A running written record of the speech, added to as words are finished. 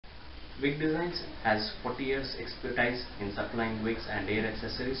Wig Designs has 40 years expertise in supplying wigs and hair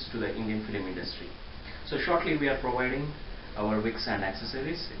accessories to the Indian film industry. So shortly we are providing our wigs and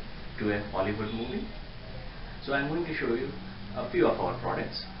accessories to a Hollywood movie. So I am going to show you a few of our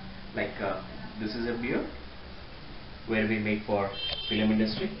products. Like this is a beard where we make for film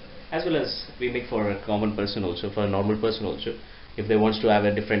industry, as well as we make for a common person also, for a normal person also, if they wants to have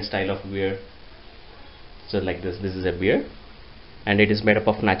a different style of beard. So like this is a beard, and it is made up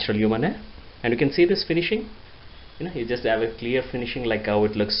of natural human hair, and you can see this finishing. You just have a clear finishing like how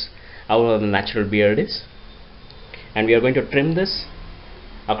it looks, how the natural beard is. And we are going to trim this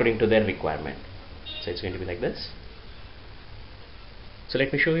according to their requirement. So it's going to be like this. So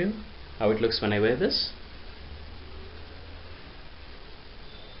let me show you how it looks when I wear this.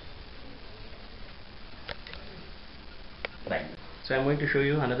 Right. So I'm going to show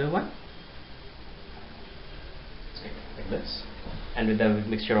you another one. Like this, and with a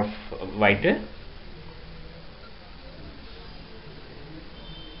mixture of white hair.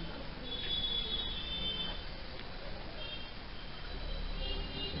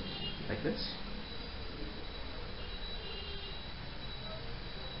 Like this.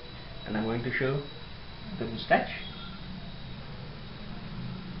 And I'm going to show the moustache.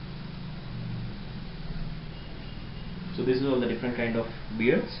 So this is all the different kind of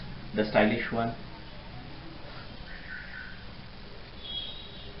beards, the stylish one,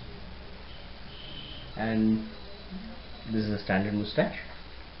 and this is a standard moustache.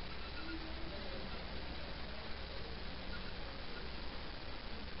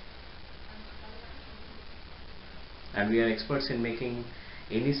 And we are experts in making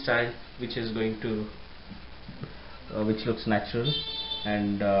any style which is going to which looks natural,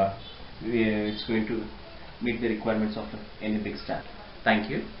 and it's going to meet the requirements of any big style. Thank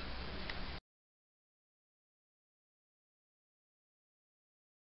you.